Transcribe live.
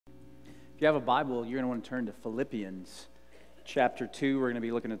If you have a Bible, you're going to want to turn to Philippians chapter 2. We're going to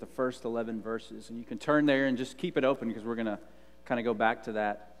be looking at the first 11 verses. And you can turn there and just keep it open because we're going to kind of go back to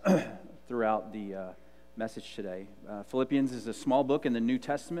that throughout the message today. Philippians is a small book in the New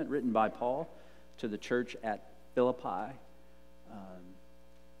Testament written by Paul to the church at Philippi. So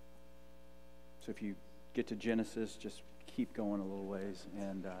if you get to Genesis, just keep going a little ways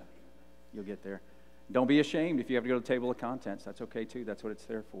and you'll get there. Don't be ashamed if you have to go to the table of contents. That's okay too. That's what it's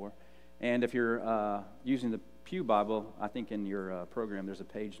there for. And if you're using the Pew Bible, I think in your program there's a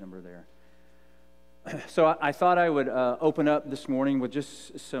page number there. So I thought I would open up this morning with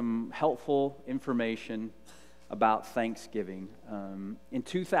just some helpful information about Thanksgiving. In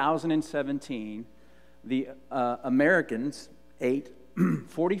 2017, the Americans ate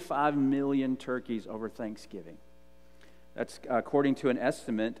 45 million turkeys over Thanksgiving. That's according to an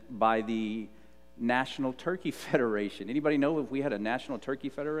estimate by the National Turkey Federation. Anybody know if we had a National Turkey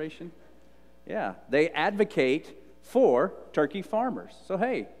Federation? Yeah, they advocate for turkey farmers. So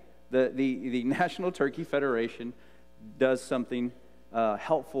hey, the National Turkey Federation does something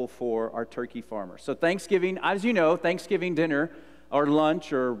helpful for our turkey farmers. So Thanksgiving, as you know, Thanksgiving dinner or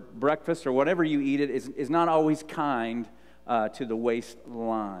lunch or breakfast or whatever you eat it is not always kind to the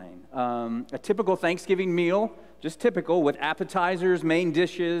waistline. A typical Thanksgiving meal, just typical, with appetizers, main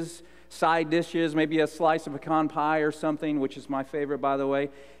dishes, side dishes, maybe a slice of pecan pie or something, which is my favorite, by the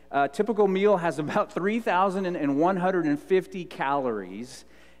way. A typical meal has about 3,150 calories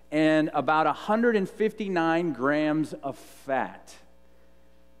and about 159 grams of fat.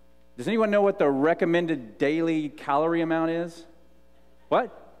 Does anyone know what the recommended daily calorie amount is?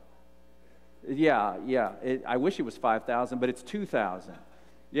 What? Yeah. I wish it was 5,000, but it's 2,000.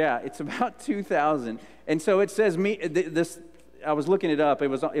 Yeah, it's about 2,000. And so it says I was looking it up. It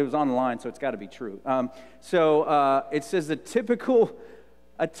was online, so it's got to be true. It says a typical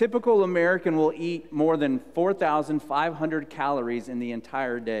American will eat more than 4,500 calories in the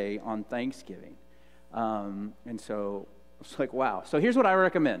entire day on Thanksgiving. And so it's like, wow. So here's what I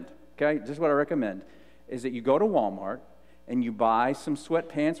recommend, okay? Just what I recommend is that you go to Walmart and you buy some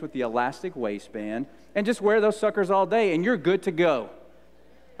sweatpants with the elastic waistband and just wear those suckers all day and you're good to go.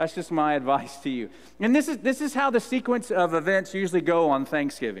 That's just my advice to you. And this is how the sequence of events usually go on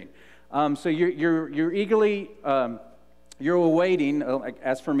Thanksgiving. So you're eagerly you're awaiting.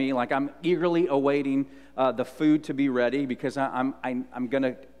 As for me, like I'm eagerly awaiting the food to be ready because I'm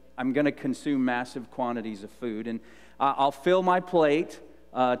gonna consume massive quantities of food, and I'll fill my plate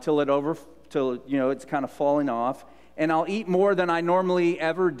till it's kind of falling off. And I'll eat more than I normally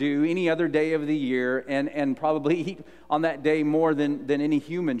ever do any other day of the year, and probably eat on that day more than any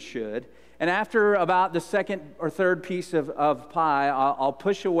human should. And after about the second or third piece of pie, I'll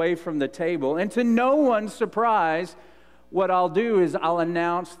push away from the table. And to no one's surprise, what I'll do is I'll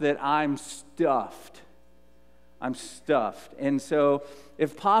announce that I'm stuffed. I'm stuffed. And so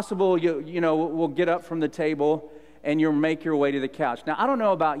if possible, we'll get up from the table and you'll make your way to the couch. Now, I don't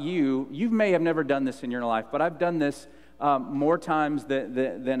know about you. You may have never done this in your life, but I've done this more times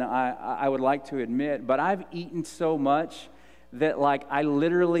than I would like to admit. But I've eaten so much that, like, I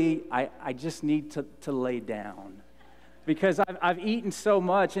just need to lay down. Because I've eaten so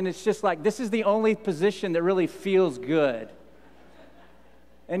much, and it's just like, this is the only position that really feels good.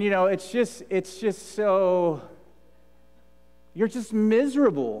 And, it's just so... You're just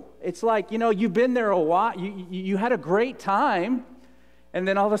miserable. It's like, you've been there a while. You had a great time, and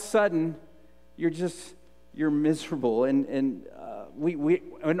then all of a sudden, you're miserable. And we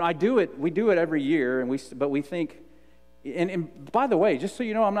do it every year, but we think. And by the way, just so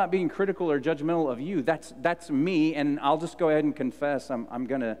you know, I'm not being critical or judgmental of you. That's me, and I'll just go ahead and confess I'm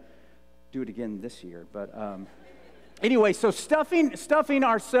gonna do it again this year. But anyway, so stuffing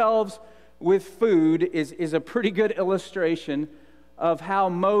ourselves with food is a pretty good illustration of how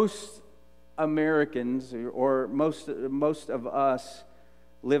most Americans or most of us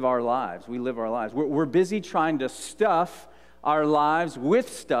live our lives. We live our lives. We're busy trying to stuff our lives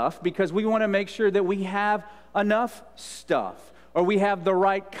with stuff because we want to make sure that we have enough stuff, or we have the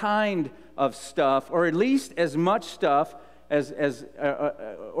right kind of stuff, or at least as much stuff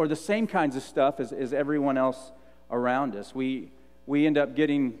or the same kinds of stuff as everyone else around us. We end up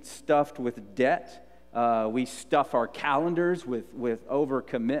getting stuffed with debt. We stuff our calendars with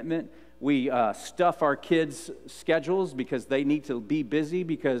overcommitment. We stuff our kids' schedules because they need to be busy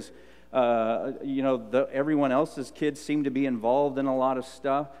because everyone else's kids seem to be involved in a lot of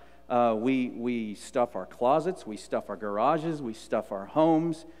stuff. We stuff our closets. We stuff our garages. We stuff our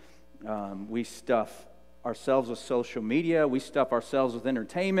homes. We stuff ourselves with social media. We stuff ourselves with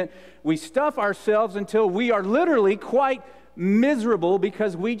entertainment. We stuff ourselves until we are literally quite miserable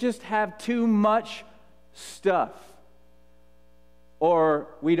because we just have too much stuff, or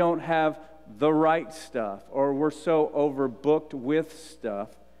we don't have the right stuff, or we're so overbooked with stuff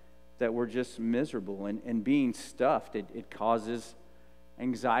that we're just miserable. And being stuffed, it causes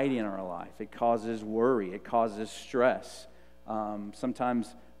anxiety in our life. It causes worry. It causes stress.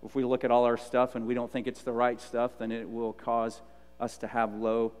 Sometimes if we look at all our stuff and we don't think it's the right stuff, then it will cause us to have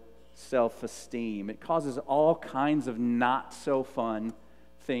low self-esteem. It causes all kinds of not so fun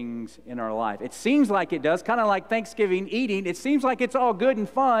things in our life. It seems like it does, kind of like Thanksgiving eating. It seems like it's all good and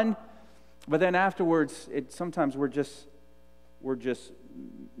fun, but then afterwards, sometimes we're just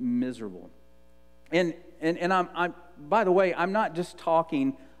miserable. And I'm by the way, I'm not just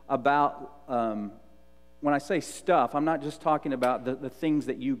talking about when I say stuff, I'm not just talking about the things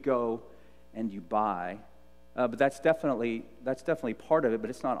that you go and you buy. But that's definitely part of it, but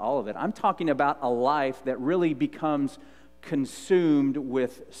it's not all of it. I'm talking about a life that really becomes consumed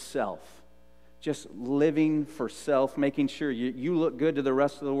with self. Just living for self, making sure you look good to the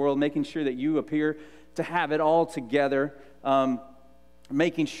rest of the world, making sure that you appear to have it all together,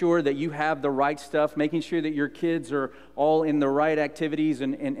 making sure that you have the right stuff, making sure that your kids are all in the right activities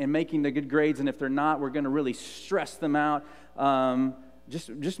and making the good grades, and if they're not, we're going to really stress them out.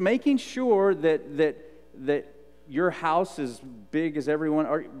 Just making sure that your house is big as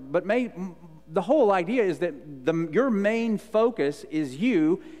everyone, but the whole idea is that your main focus is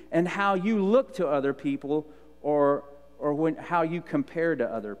you and how you look to other people or how you compare to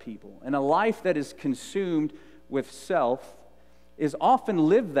other people. And a life that is consumed with self is often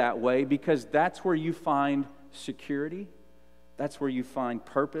lived that way because that's where you find security, that's where you find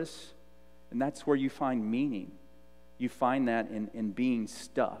purpose, and that's where you find meaning. You find that in being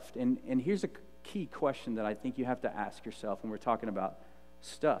stuffed. And here's a key question that I think you have to ask yourself when we're talking about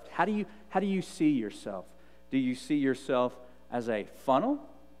stuff. How do you see yourself? Do you see yourself as a funnel,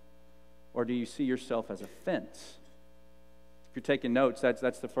 or do you see yourself as a fence? If you're taking notes,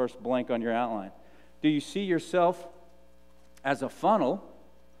 that's the first blank on your outline. Do you see yourself as a funnel,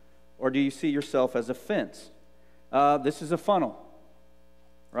 or do you see yourself as a fence? This is a funnel,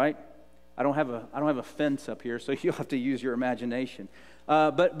 right? I don't have a fence up here, so you'll have to use your imagination.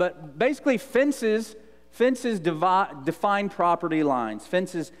 But basically, fences define property lines.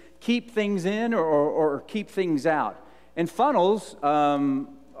 Fences keep things in or keep things out. And funnels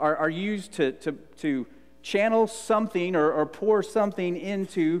are used to channel something or pour something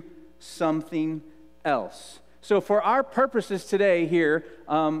into something else. So for our purposes today here,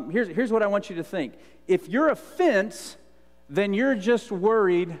 here's what I want you to think. If you're a fence, then you're just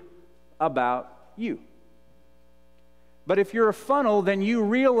worried about you. But if you're a funnel, then you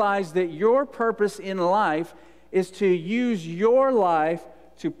realize that your purpose in life is to use your life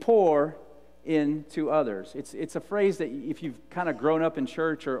to pour into others. It's a phrase that if you've kind of grown up in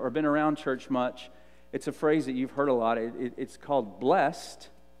church or been around church much, it's a phrase that you've heard a lot. It's called blessed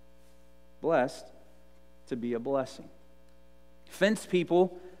to be a blessing. Fence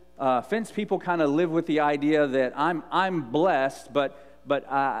people kind of live with the idea that I'm blessed, but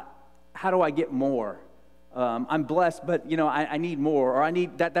how do I get more? I'm blessed, but I need more, or I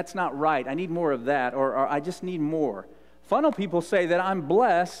need that's not right. I need more of that, or I just need more. Funnel people say that I'm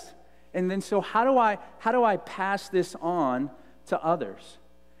blessed, and then so how do I pass this on to others?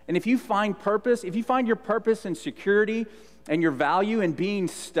 And if you find your purpose and security and your value in being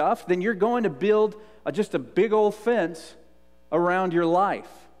stuffed, then you're going to build just a big old fence around your life.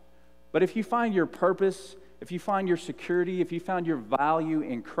 But if you find your purpose, if you find your security, if you found your value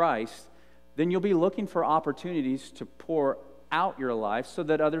in Christ, then you'll be looking for opportunities to pour out your life so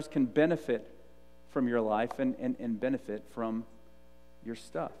that others can benefit from your life and benefit from your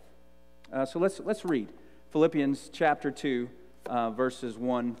stuff. So let's read Philippians chapter 2, verses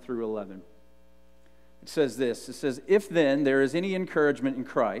 1 through 11. It says this. It says, "If then there is any encouragement in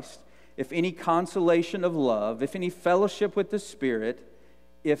Christ, if any consolation of love, if any fellowship with the Spirit,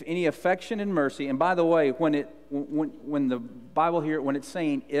 if any affection and mercy." And by the way, when the Bible here, when it's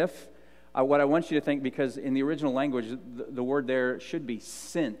saying if, what I want you to think, because in the original language, the word there should be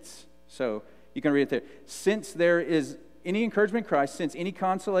since. So you can read it there. Since there is any encouragement in Christ, since any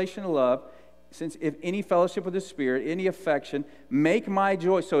consolation of love, since if any fellowship with the Spirit, any affection, make my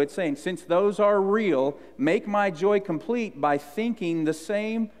joy. So it's saying, since those are real, make my joy complete by thinking the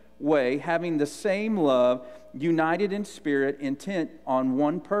same way, having the same love, united in spirit, intent on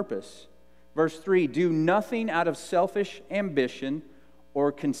one purpose. Verse 3, "Do nothing out of selfish ambition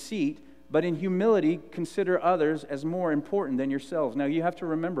or conceit, but in humility consider others as more important than yourselves." Now you have to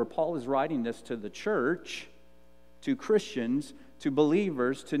remember, Paul is writing this to the church, to Christians, to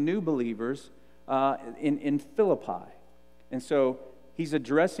believers, to new believers in Philippi. And so he's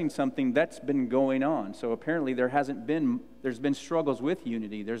addressing something that's been going on. So apparently there's been struggles with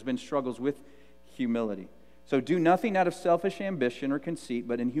unity. There's been struggles with humility. So do nothing out of selfish ambition or conceit,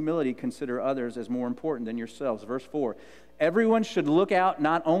 but in humility consider others as more important than yourselves. Verse 4, everyone should look out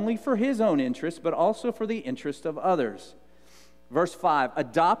not only for his own interest, but also for the interest of others. Verse 5,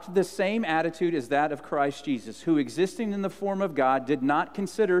 adopt the same attitude as that of Christ Jesus, who existing in the form of God did not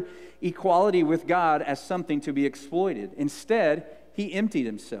consider equality with God as something to be exploited. Instead, he emptied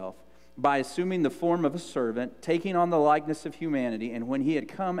himself by assuming the form of a servant, taking on the likeness of humanity, and when he had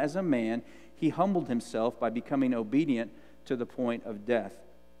come as a man, he humbled himself by becoming obedient to the point of death,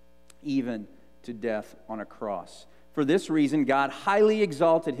 even to death on a cross. For this reason, God highly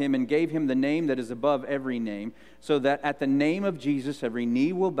exalted him and gave him the name that is above every name, so that at the name of Jesus every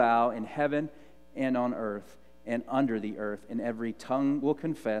knee will bow in heaven and on earth and under the earth, and every tongue will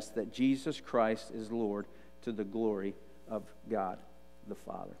confess that Jesus Christ is Lord, to the glory of God the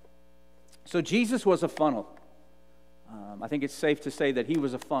Father. So Jesus was a funnel. I think it's safe to say that he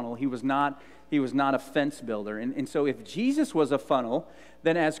was a funnel. He was not a fence builder. And so if Jesus was a funnel,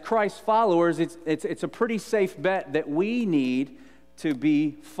 then as Christ's followers, it's a pretty safe bet that we need to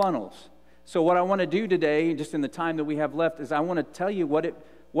be funnels. So what I want to do today, just in the time that we have left, is I want to tell you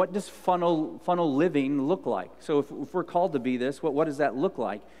what does funnel living look like. So if we're called to be this, what does that look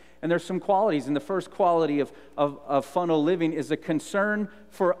like? And there's some qualities, and the first quality of funnel living is a concern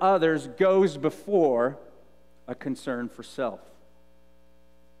for others goes before a concern for self.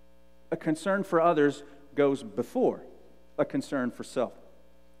 A concern for others goes before a concern for self.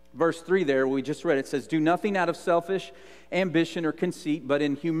 Verse 3 there, we just read, it says, do nothing out of selfish ambition or conceit, but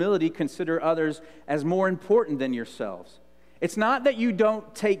in humility consider others as more important than yourselves. It's not that you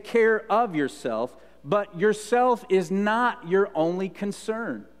don't take care of yourself, but yourself is not your only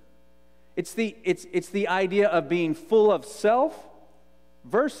concern. It's the idea of being full of self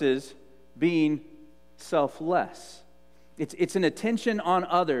versus being selfless. It's an attention on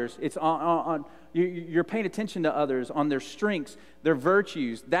others. It's you're paying attention to others, on their strengths, their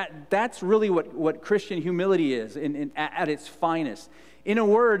virtues. That's really what Christian humility is at its finest. In a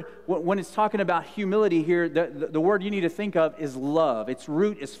word, when it's talking about humility here, the word you need to think of is love. Its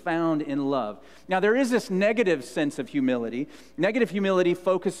root is found in love. Now, there is this negative sense of humility. Negative humility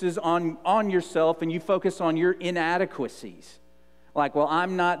focuses on yourself, and you focus on your inadequacies. Like, well,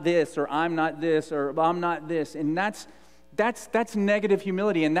 I'm not this, or I'm not this, or I'm not this. And that's negative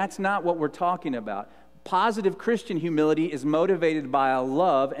humility, and that's not what we're talking about. Positive Christian humility is motivated by a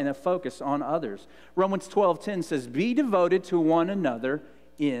love and a focus on others. Romans 12:10 says, be devoted to one another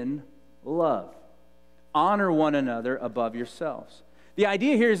in love. Honor one another above yourselves. The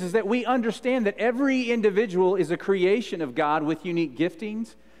idea here is that we understand that every individual is a creation of God with unique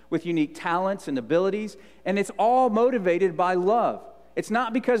giftings, with unique talents and abilities, and it's all motivated by love. It's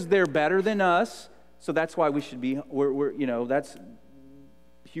not because they're better than us, so that's why we should be, that's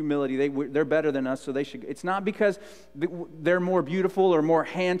humility. They're better than us, so they should. It's not because they're more beautiful or more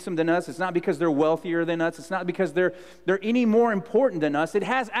handsome than us. It's not because they're wealthier than us. It's not because they're any more important than us. It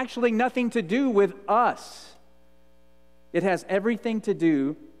has actually nothing to do with us. It has everything to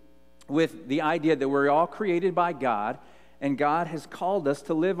do with the idea that we're all created by God, and God has called us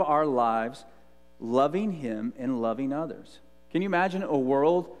to live our lives loving Him and loving others. Can you imagine a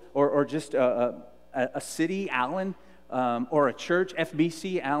world or just a city, Allen, or a church,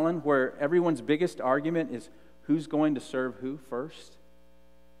 FBC Allen, where everyone's biggest argument is who's going to serve who first?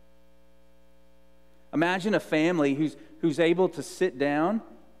 Imagine a family who's able to sit down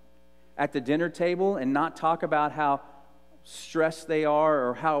at the dinner table and not talk about how stressed they are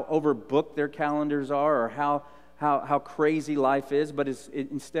or how overbooked their calendars are or how crazy life is, but is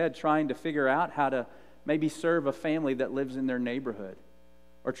instead trying to figure out how to maybe serve a family that lives in their neighborhood,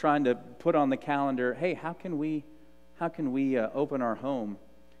 or trying to put on the calendar, hey, how can we open our home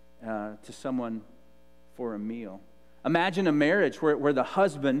to someone for a meal? Imagine a marriage where the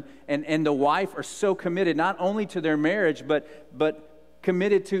husband and the wife are so committed not only to their marriage, but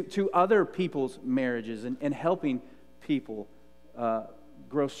committed to other people's marriages and helping people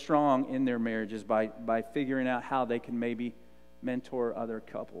grow strong in their marriages by figuring out how they can maybe mentor other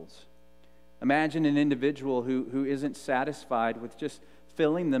couples. Imagine an individual who isn't satisfied with just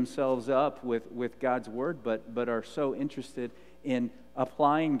filling themselves up with God's Word, but are so interested in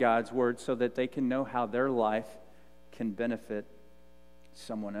applying God's Word so that they can know how their life can benefit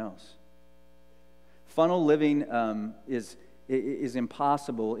someone else. Funnel living is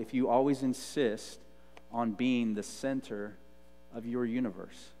impossible if you always insist on being the center of your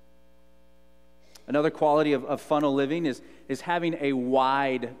universe. Another quality of funnel living is having a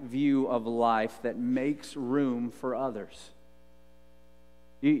wide view of life that makes room for others.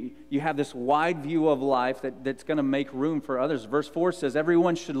 You have this wide view of life that's going to make room for others. Verse 4 says,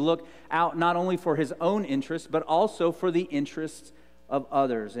 everyone should look out not only for his own interests, but also for the interests of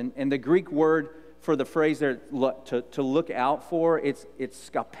others. And the Greek word for the phrase there, to look out for, it's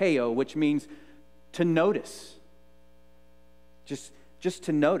skapeo, which means to notice. Just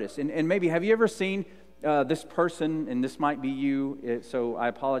to notice. And maybe, have you ever seen this person, and this might be you, so I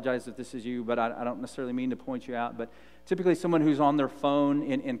apologize if this is you, but I don't necessarily mean to point you out, but typically someone who's on their phone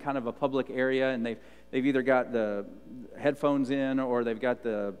in kind of a public area, and they've either got the headphones in or they've got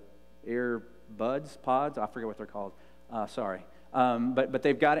the pods, I forget what they're called, sorry. But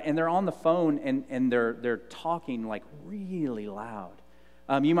they've got it, and they're on the phone, and they're talking like really loud.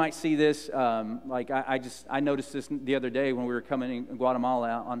 You might see this, I noticed this the other day when we were coming in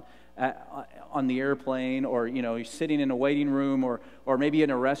Guatemala on the airplane, or you're sitting in a waiting room, or maybe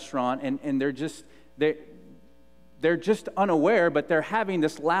in a restaurant, and they're just unaware, but they're having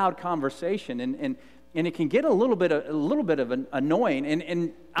this loud conversation, and it can get a little bit of an annoying,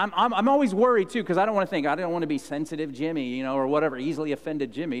 and I'm always worried too, because I don't want to be sensitive Jimmy, or whatever, easily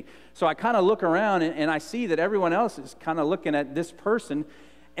offended Jimmy. So I kind of look around and I see that everyone else is kind of looking at this person,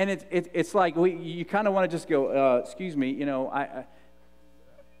 and it's like you kind of want to just go, excuse me, I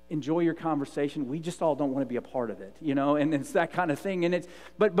enjoy your conversation. We just all don't want to be a part of it, and it's that kind of thing. And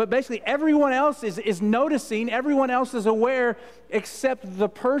but basically everyone else is noticing, everyone else is aware, except the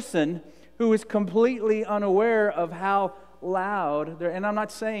person who is completely unaware of how loud they're. And I'm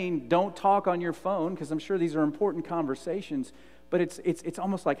not saying don't talk on your phone, because I'm sure these are important conversations, but it's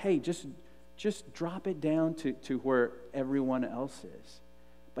almost like, hey, just drop it down to where everyone else is.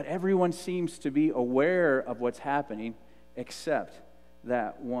 But everyone seems to be aware of what's happening except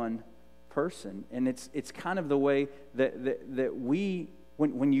that one person. And it's kind of the way that we,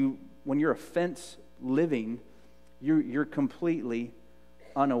 when you're a fence living, you're completely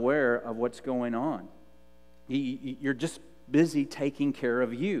unaware of what's going on. You're just busy taking care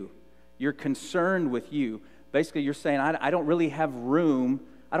of you. You're concerned with you. Basically, you're saying, I don't really have room.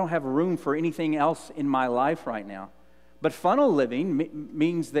 I don't have room for anything else in my life right now. But funnel living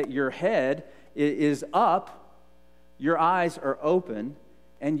means that your head is up, your eyes are open,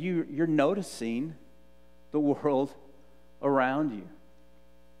 and you're noticing the world around you.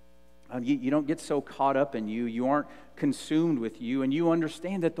 You don't get so caught up in you. You aren't consumed with you, and you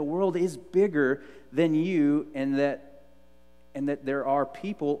understand that the world is bigger than you, and that there are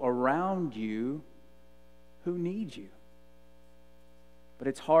people around you who need you. But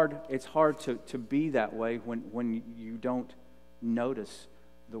it's hard to be that way when you don't notice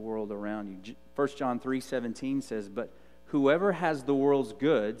the world around you. 1 John 3:17 says, "But whoever has the world's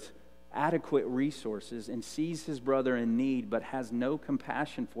goods, adequate resources, and sees his brother in need but has no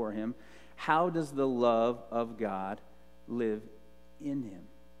compassion for him, how does the love of God live in him?"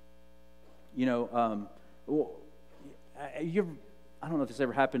 I don't know if this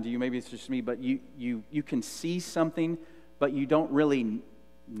ever happened to you, maybe it's just me, but you can see something, but you don't really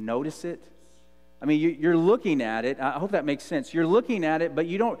notice it. I mean, you're looking at it. I hope that makes sense. You're looking at it, but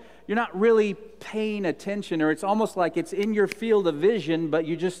you're not really paying attention, or it's almost like it's in your field of vision, but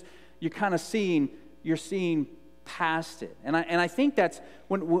you're kind of seeing past it. And I think that's,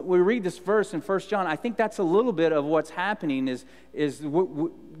 when we read this verse in 1 John, I think that's a little bit of what's happening is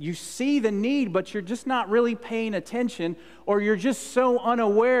you see the need, but you're just not really paying attention, or you're just so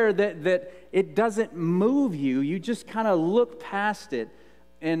unaware that it doesn't move you. You just kind of look past it,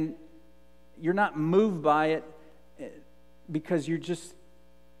 and you're not moved by it because you're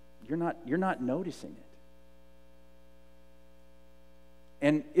not noticing it.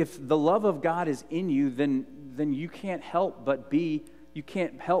 And if the love of God is in you, then you can't help but be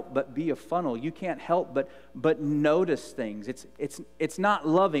a funnel. You can't help but notice things. It's not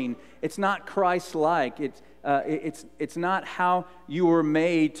loving. It's not Christ-like. It's not how you were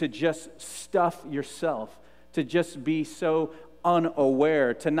made to just stuff yourself, to just be so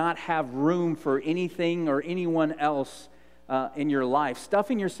unaware, to not have room for anything or anyone else in your life.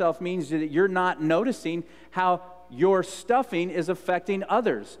 Stuffing yourself means that you're not noticing how your stuffing is affecting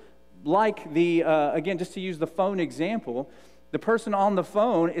others. Like again, just to use the phone example, the person on the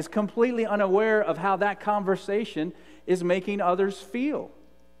phone is completely unaware of how that conversation is making others feel.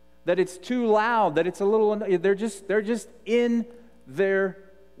 That it's too loud, that it's a little, they're just in their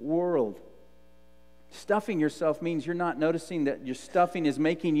world. Stuffing yourself means you're not noticing that your stuffing is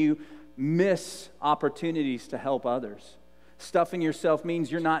making you miss opportunities to help others. Stuffing yourself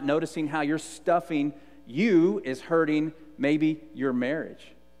means you're not noticing how your stuffing you is hurting maybe your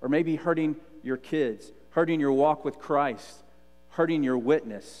marriage, or maybe hurting your kids, hurting your walk with Christ, hurting your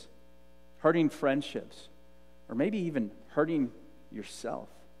witness, hurting friendships, or maybe even hurting yourself.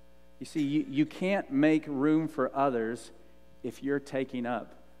 You see, you can't make room for others if you're taking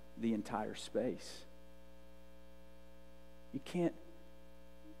up the entire space.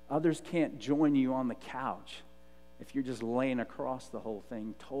 Others can't join you on the couch if you're just laying across the whole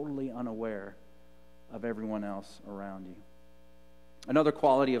thing, totally unaware of everyone else around you. Another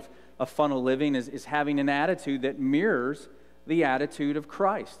quality of funnel living is having an attitude that mirrors the attitude of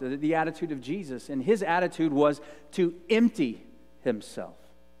Christ, the attitude of Jesus. And his attitude was to empty himself.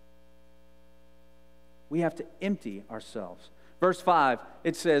 We have to empty ourselves. Verse 5,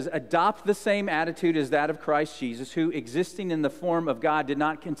 it says, adopt the same attitude as that of Christ Jesus, who, existing in the form of God, did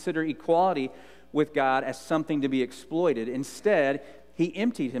not consider equality with God as something to be exploited. Instead, he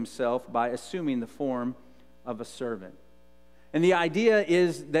emptied himself by assuming the form of a servant. And the idea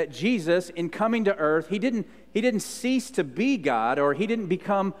is that Jesus, in coming to earth, he didn't cease to be God, or he didn't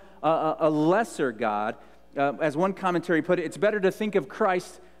become a lesser God. As one commentary put it, it's better to think of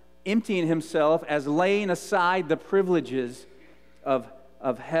Christ emptying himself as laying aside the privileges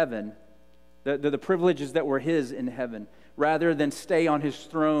of heaven, the privileges that were his in heaven. Rather than stay on his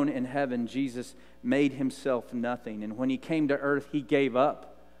throne in heaven, Jesus made himself nothing. And when he came to earth, he gave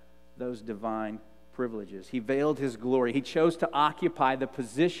up those divine privileges. He veiled his glory. He chose to occupy the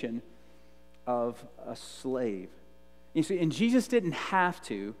position of a slave. You see, and Jesus didn't have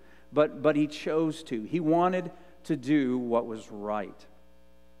to, but he chose to. He wanted to do what was right.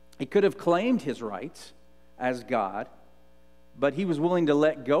 He could have claimed his rights as God, but he was willing to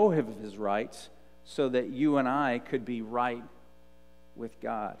let go of his rights so that you and I could be right with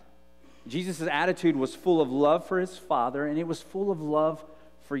God. Jesus' attitude was full of love for his Father, and it was full of love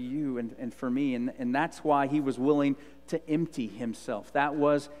for you and for me, and that's why he was willing to empty himself. That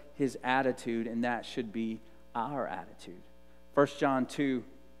was his attitude, and that should be our attitude. 1 John 2,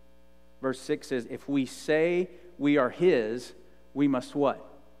 verse 6 says, if we say we are his, we must what?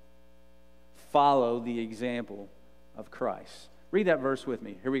 Follow the example of Christ. Read that verse with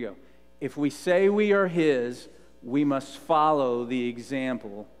me. Here we go. If we say we are his, we must follow the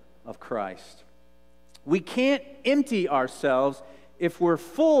example of Christ. We can't empty ourselves if we're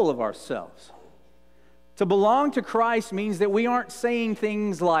full of ourselves. To belong to Christ means that we aren't saying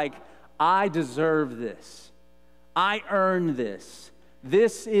things like, I deserve this, I earn this,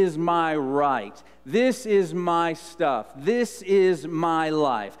 this is my right, this is my stuff, this is my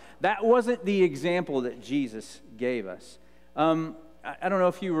life. That wasn't the example that Jesus gave us. I don't know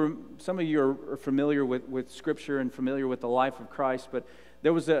if some of you are familiar with Scripture and familiar with the life of Christ, but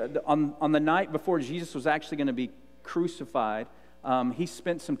there was on the night before Jesus was actually going to be crucified, he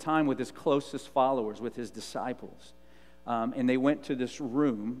spent some time with his closest followers, with his disciples. And they went to this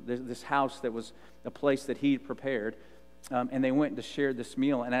room, this house that was a place that he prepared, and they went to share this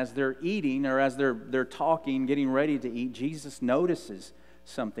meal. And as they're eating, or as they're talking, getting ready to eat, Jesus notices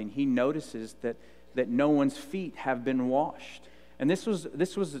something. He notices that no one's feet have been washed. And this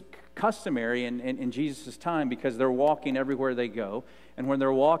was customary in Jesus' time, because they're walking everywhere they go. And when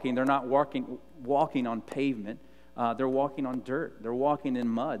they're walking, they're not walking on pavement. They're walking on dirt. They're walking in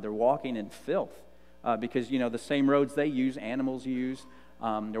mud. They're walking in filth. Because, the same roads they use, animals use.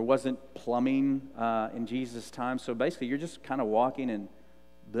 There wasn't plumbing in Jesus' time. So basically, you're just kind of walking in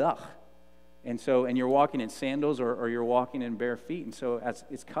blech. And you're walking in sandals, or you're walking in bare feet. And so as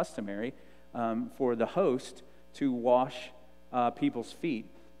it's customary for the host to wash people's feet.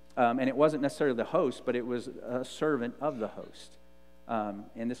 And it wasn't necessarily the host, but it was a servant of the host.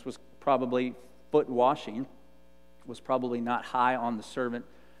 And this was probably, foot washing was probably not high on the servant,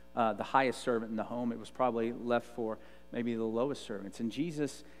 the highest servant in the home. It was probably left for maybe the lowest servants. And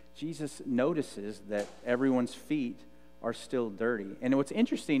Jesus notices that everyone's feet are still dirty. And what's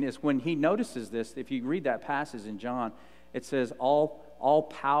interesting is when he notices this, if you read that passage in John, it says all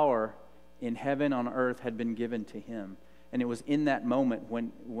power in heaven on earth had been given to him. And it was in that moment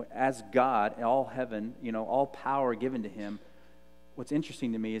when as God, all heaven, all power given to him. What's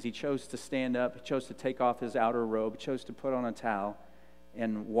interesting to me is he chose to stand up, he chose to take off his outer robe, he chose to put on a towel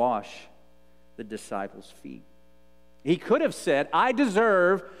and wash the disciples' feet. He could have said, I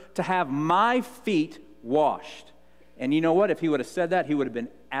deserve to have my feet washed. And you know what? If he would have said that, he would have been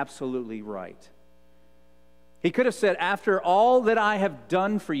absolutely right. He could have said, after all that I have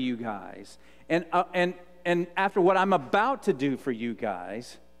done for you guys, and after what I'm about to do for you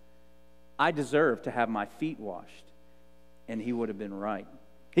guys, I deserve to have my feet washed. And he would have been right.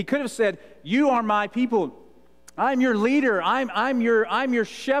 He could have said, you are my people. I'm your leader. I'm your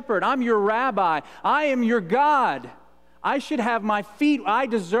shepherd. I'm your rabbi. I am your God. I should have my feet. I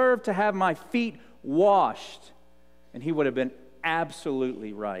deserve to have my feet washed. And he would have been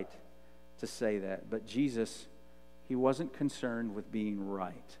absolutely right to say that. But Jesus, He wasn't concerned with being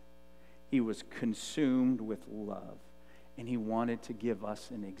right. He was consumed with love, and he wanted to give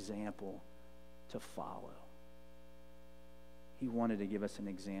us an example to follow. He wanted to give us an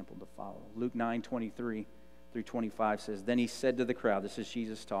example to follow. Luke 9:23 through 25 says, "Then he said to the crowd," this is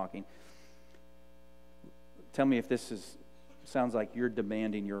Jesus talking. Tell me if this sounds like you're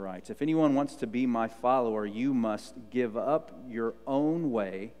demanding your rights. "If anyone wants to be my follower, you must give up your own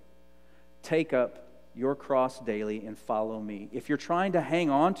way, take up your cross daily, and follow me." If you're trying to hang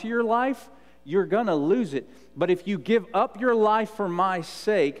on to your life, you're going to lose it. But if you give up your life for my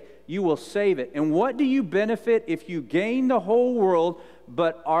sake, you will save it. And what do you benefit if you gain the whole world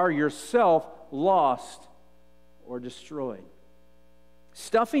but are yourself lost or destroyed?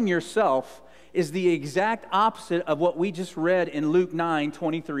 Stuffing yourself is the exact opposite of what we just read in Luke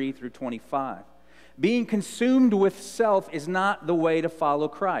 9:23 through 25. Being consumed with self is not the way to follow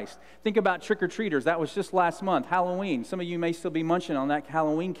Christ. Think about trick-or-treaters. That was just last month, Halloween. Some of you may still be munching on that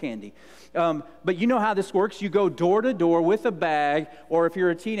Halloween candy. But you know how this works. You go door to door with a bag, or if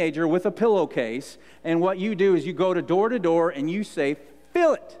you're a teenager, with a pillowcase. And what you do is you go to door and you say,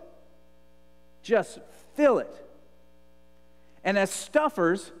 "Fill it. Just fill it." And as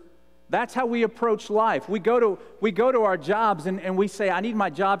stuffers, that's how we approach life. We go to our jobs and we say, "I need my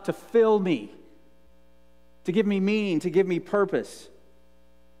job to fill me, to give me meaning, to give me purpose.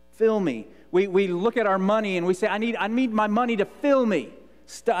 Fill me." We look at our money and we say, I need my money to fill me.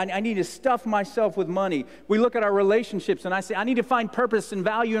 I need to stuff myself with money. We look at our relationships and I say, I need to find purpose and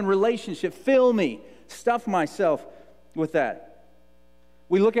value in relationship. Fill me. Stuff myself with that.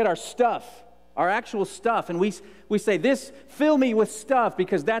 We look at our stuff, our actual stuff, and we say, "This, fill me with stuff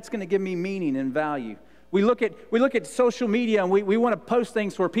because that's going to give me meaning and value." We look at social media and we want to post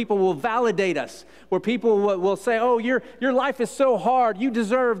things where people will validate us, where people will say, "Oh, your life is so hard, you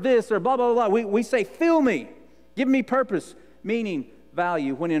deserve this," or blah, blah, blah. We say, "Fill me, give me purpose, meaning,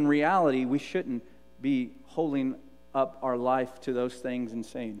 value," when in reality, we shouldn't be holding up our life to those things and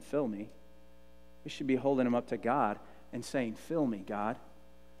saying, "Fill me." We should be holding them up to God and saying, "Fill me, God,"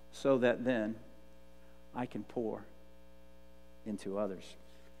 so that then I can pour into others.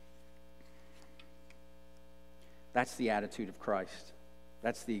 That's the attitude of Christ.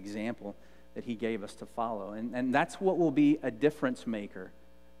 That's the example that he gave us to follow. And that's what will be a difference maker.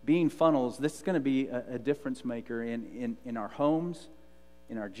 Being funnels, this is going to be a difference maker in our homes,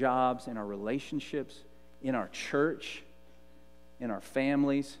 in our jobs, in our relationships, in our church, in our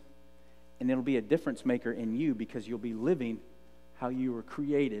families. And it'll be a difference maker in you because you'll be living how you were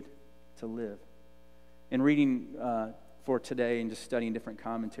created to live. In reading for today and just studying different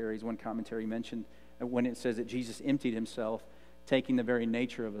commentaries, one commentary mentioned when it says that Jesus emptied himself, taking the very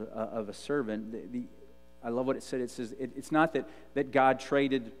nature of a servant. I love what it said. It says it's not that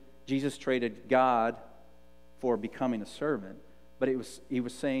Jesus traded God for becoming a servant, but he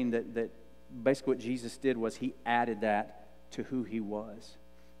was saying that basically what Jesus did was he added that to who he was,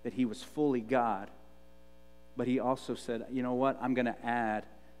 that he was fully God. But he also said, "You know what? I'm going to add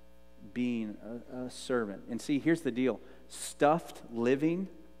being a servant." And see, here's the deal. Stuffed living,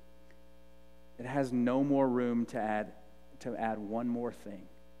 it has no more room to add one more thing,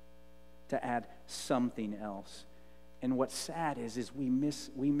 to add something else. And what's sad is we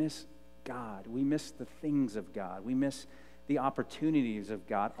miss God. We miss the things of God. We miss the opportunities of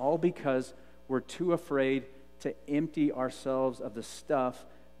God, all because we're too afraid to empty ourselves of the stuff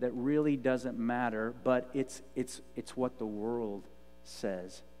that really doesn't matter, but it's what the world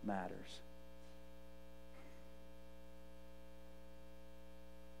says matters.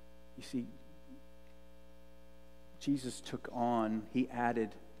 You see, Jesus took on, he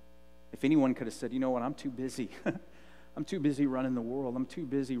added, if anyone could have said, "You know what, I'm too busy. I'm too busy running the world. I'm too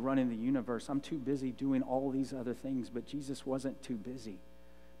busy running the universe. I'm too busy doing all these other things." But Jesus wasn't too busy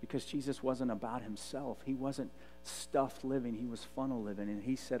because Jesus wasn't about himself. He wasn't stuffed living. He was funnel living. And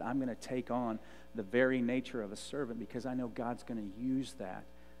he said, "I'm going to take on the very nature of a servant because I know God's going to use that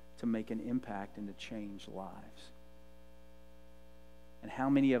to make an impact and to change lives." And how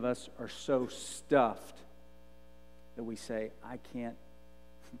many of us are so stuffed that we say, I can't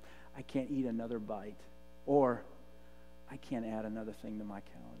eat another bite, or I can't add another thing to my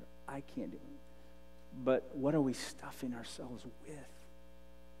calendar. I can't do it. But what are we stuffing ourselves with?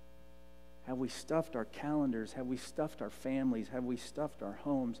 Have we stuffed our calendars? Have we stuffed our families? Have we stuffed our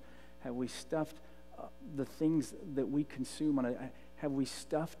homes? Have we stuffed the things that we consume have we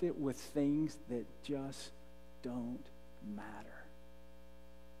stuffed it with things that just don't matter?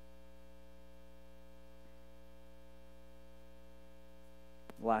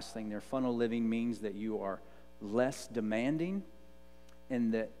 Last thing there, funnel living means that you are less demanding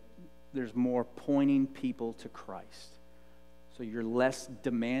and that there's more pointing people to Christ. So you're less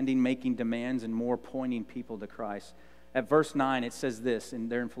demanding, making demands, and more pointing people to Christ. At verse 9, it says this, and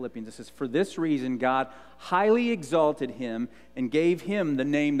there in Philippians, it says, "For this reason God highly exalted him and gave him the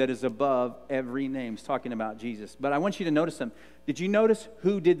name that is above every name." It's talking about Jesus. But I want you to notice something. Did you notice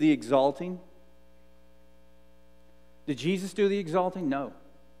who did the exalting? Did Jesus do the exalting? No.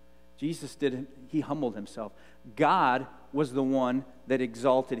 Jesus did. He humbled himself. God was the one that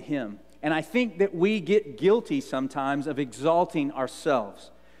exalted him. And I think that we get guilty sometimes of exalting ourselves.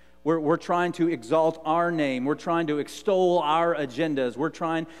 We're trying to exalt our name. We're trying to extol our agendas. We're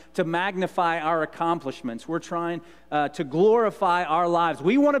trying to magnify our accomplishments. We're trying to glorify our lives.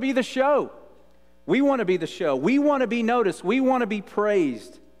 We want to be the show. We want to be the show. We want to be noticed. We want to be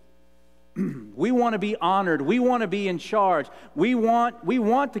praised. We want to be honored. We want to be in charge. We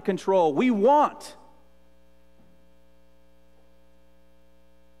want to control. We want.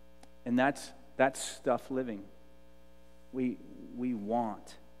 And that's stuff living. We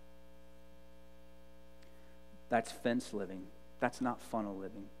want. That's fence living. That's not funnel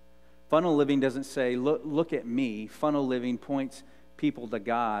living. Funnel living doesn't say, look at me. Funnel living points people to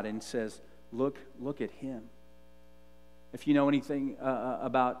God and says, look at him. If you know anything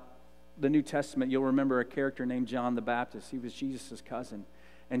about the New Testament, you'll remember a character named John the Baptist. He was Jesus' cousin.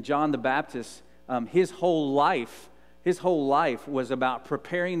 And John the Baptist, his whole life was about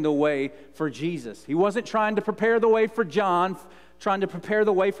preparing the way for Jesus. He wasn't trying to prepare the way for John, trying to prepare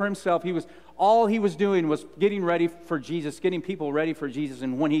the way for himself. All he was doing was getting ready for Jesus, getting people ready for Jesus.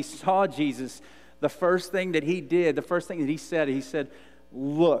 And when he saw Jesus, the first thing that he did, the first thing that he said,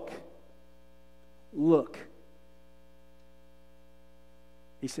 look.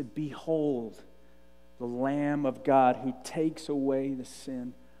 He said, "Behold, the Lamb of God who takes away the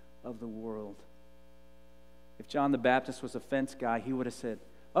sin of the world." If John the Baptist was a fence guy, he would have said,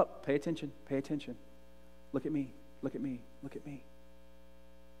 "Oh, pay attention. Look at me. Look at me. Look at me."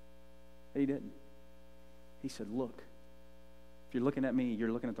 But he didn't. He said, "Look. If you're looking at me,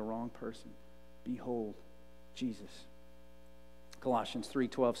 you're looking at the wrong person. Behold, Jesus." Colossians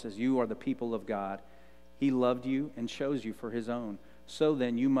 3:12 says, "You are the people of God. He loved you and chose you for his own. So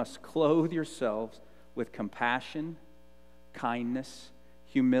then you must clothe yourselves with compassion, kindness,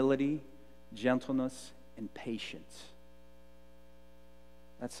 humility, gentleness, and patience."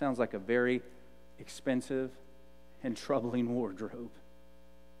 That sounds like a very expensive and troubling wardrobe.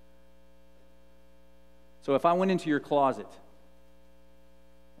 So if I went into your closet,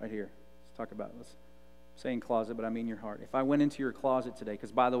 right here, let's say in closet, but I mean your heart. If I went into your closet today,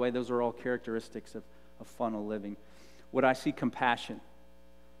 because by the way, those are all characteristics of funnel living, would I see compassion?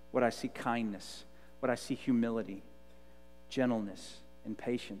 Would I see kindness? Would I see humility, gentleness, and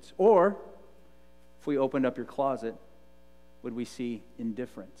patience? Or, if we opened up your closet, would we see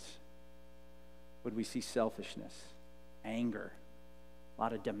indifference? Would we see selfishness, anger, a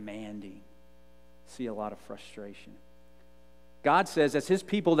lot of demanding, see a lot of frustration? God says, as his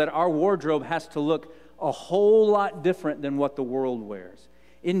people, that our wardrobe has to look a whole lot different than what the world wears.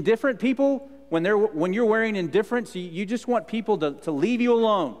 Indifferent people, when you're wearing indifference, you just want people to leave you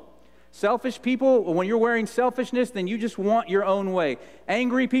alone. Selfish people, when you're wearing selfishness, then you just want your own way.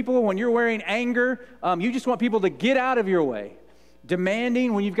 Angry people, when you're wearing anger, you just want people to get out of your way.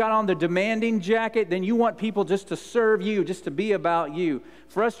 Demanding, when you've got on the demanding jacket, then you want people just to serve you, just to be about you.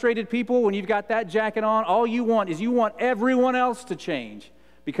 Frustrated people, when you've got that jacket on, all you want is everyone else to change,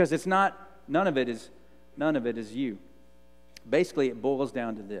 because none of it is you. Basically, it boils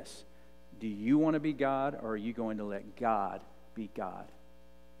down to this. Do you want to be God, or are you going to let God be God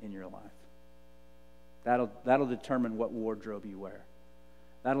in your life? That'll determine what wardrobe you wear.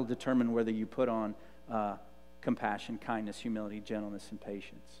 That'll determine whether you put on compassion, kindness, humility, gentleness, and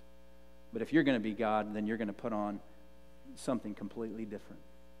patience. But if you're going to be God, then you're going to put on something completely different,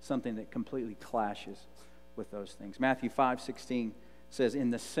 something that completely clashes with those things. Matthew 5:16 says,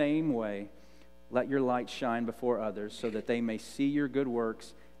 "In the same way, let your light shine before others, so that they may see your good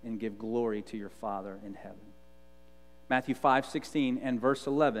works and give glory to your Father in heaven." Matthew 5:16 and verse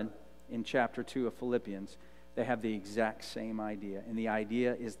 11 in chapter 2 of Philippians, they have the exact same idea. And the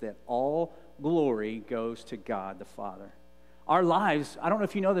idea is that all glory goes to God the Father. Our lives, I don't know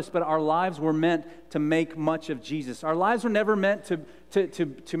if you know this, but our lives were meant to make much of Jesus. Our lives were never meant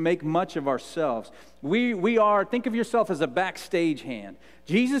to make much of ourselves. We are, think of yourself as a backstage hand.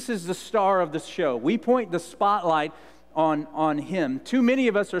 Jesus is the star of the show. We point the spotlight on him. Too many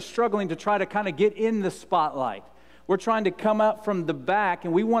of us are struggling to try to kind of get in the spotlight. We're trying to come up from the back,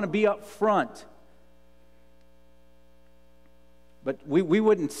 and we want to be up front. But we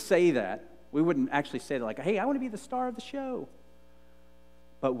wouldn't say that. We wouldn't actually say that like, "Hey, I want to be the star of the show."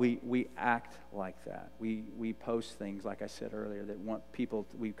 But we act like that. We post things, like I said earlier, that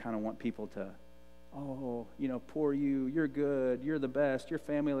we kind of want people to, oh, poor you, you're good, you're the best, your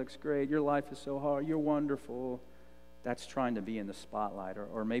family looks great, your life is so hard, you're wonderful. That's trying to be in the spotlight.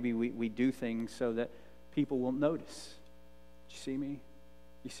 Or maybe we do things so that people will notice. Did you see me?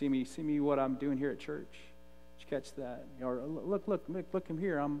 You see me what I'm doing here at church? Did you catch that? Or look, I'm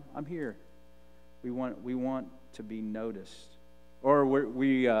here. I'm here. We want to be noticed. Or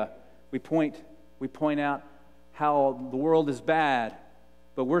we point out how the world is bad,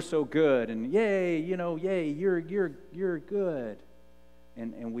 but we're so good, and yay, you're good,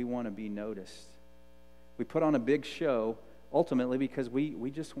 and we want to be noticed. We put on a big show ultimately because we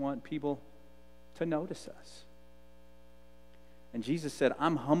just want people to notice us. And Jesus said,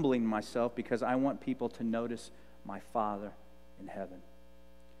 I'm humbling myself because I want people to notice my Father in heaven.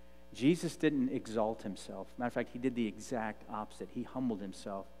 Jesus didn't exalt himself. Matter of fact, he did the exact opposite. He humbled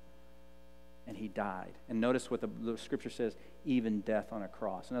himself and he died. And notice what the scripture says, even death on a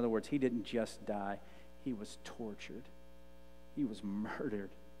cross. In other words, he didn't just die, he was tortured. He was murdered.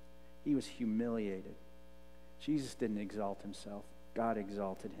 He was humiliated. Jesus didn't exalt himself. God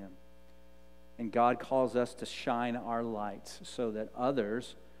exalted him. And God calls us to shine our lights so that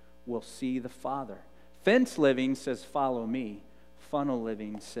others will see the Father. Fence living says, follow me. Funnel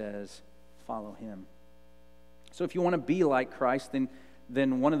living says, follow him. So if you want to be like Christ,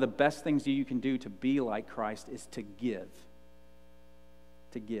 then one of the best things that you can do to be like Christ is to give.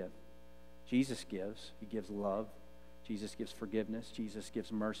 To give. Jesus gives. He gives love. Jesus gives forgiveness. Jesus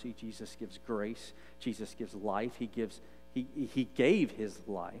gives mercy. Jesus gives grace. Jesus gives life. He gave his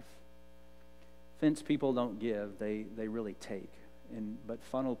life. Fence people don't give, they really take. But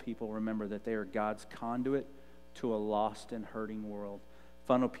funnel people remember that they are God's conduit to a lost and hurting world.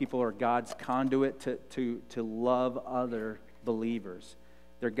 Funnel people are God's conduit to love other believers.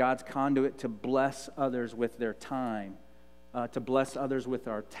 They're God's conduit to bless others with their time, to bless others with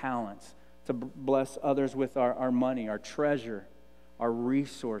our talents, to bless others with our money, our treasure, our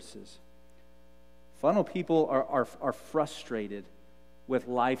resources. Funnel people are frustrated with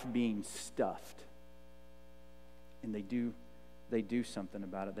life being stuffed. And they do something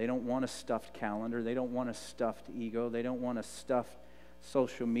about it. They don't want a stuffed calendar. They don't want a stuffed ego. They don't want a stuffed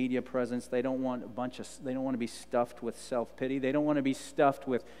social media presence. They don't want they don't want to be stuffed with self-pity. They don't want to be stuffed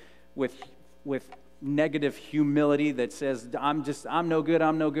with negative humility that says, I'm no good,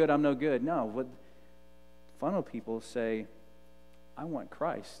 I'm no good, I'm no good. No, what funnel people say, I want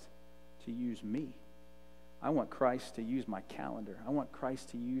Christ to use me. I want Christ to use my calendar. I want Christ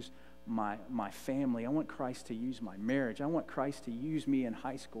to use my family. I want Christ to use my marriage. I want Christ to use me in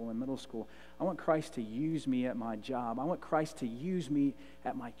high school and middle school. I want Christ to use me at my job. I want Christ to use me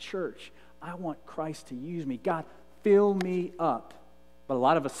at my church. I want Christ to use me. God, fill me up. But a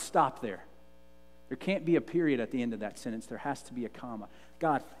lot of us stop there. There can't be a period at the end of that sentence. There has to be a comma.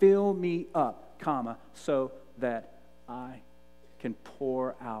 God, fill me up, comma, so that I can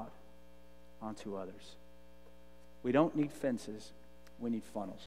pour out onto others. We don't need fences. We need funnels.